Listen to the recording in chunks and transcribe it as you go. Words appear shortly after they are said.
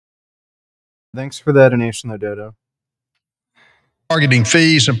Thanks for that donation, though, Dodo. Targeting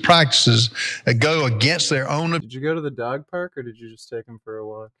fees and practices that go against their own. Did you go to the dog park, or did you just take him for a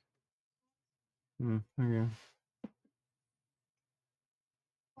walk? Okay.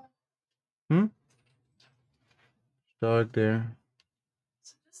 Dog there.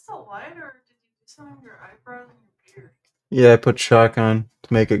 Is it just a light, or did you do something with your eyebrows and your beard? Yeah, I put chalk on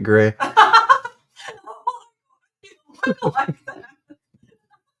to make it gray.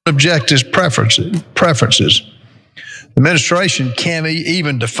 Objectives, preferences. The administration can't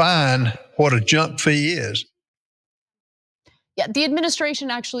even define what a junk fee is. Yeah, the administration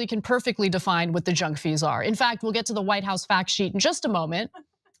actually can perfectly define what the junk fees are. In fact, we'll get to the White House fact sheet in just a moment.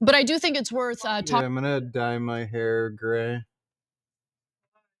 But I do think it's worth talking. Yeah, I'm gonna dye my hair gray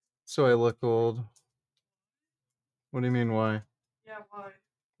so I look old. What do you mean, why? Yeah, why?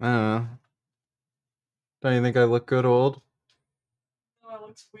 I don't know. Don't you think I look good old? No, it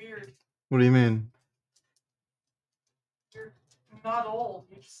looks weird. What do you mean? You're not old.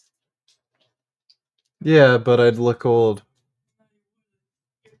 You Yeah, but I'd look old.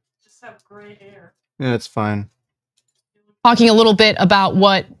 just have gray hair. Yeah, it's fine. Talking a little bit about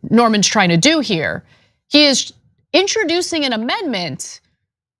what Norman's trying to do here. He is introducing an amendment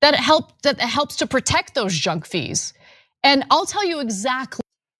that helps to protect those junk fees. And I'll tell you exactly.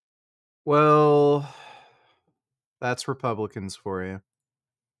 Well, that's Republicans for you.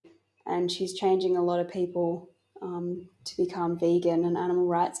 And she's changing a lot of people to become vegan and animal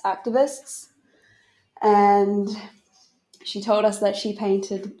rights activists. And she told us that she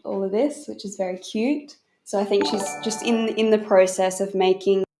painted all of this, which is very cute. So I think she's just in the process of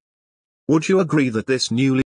making. Would you agree that this newly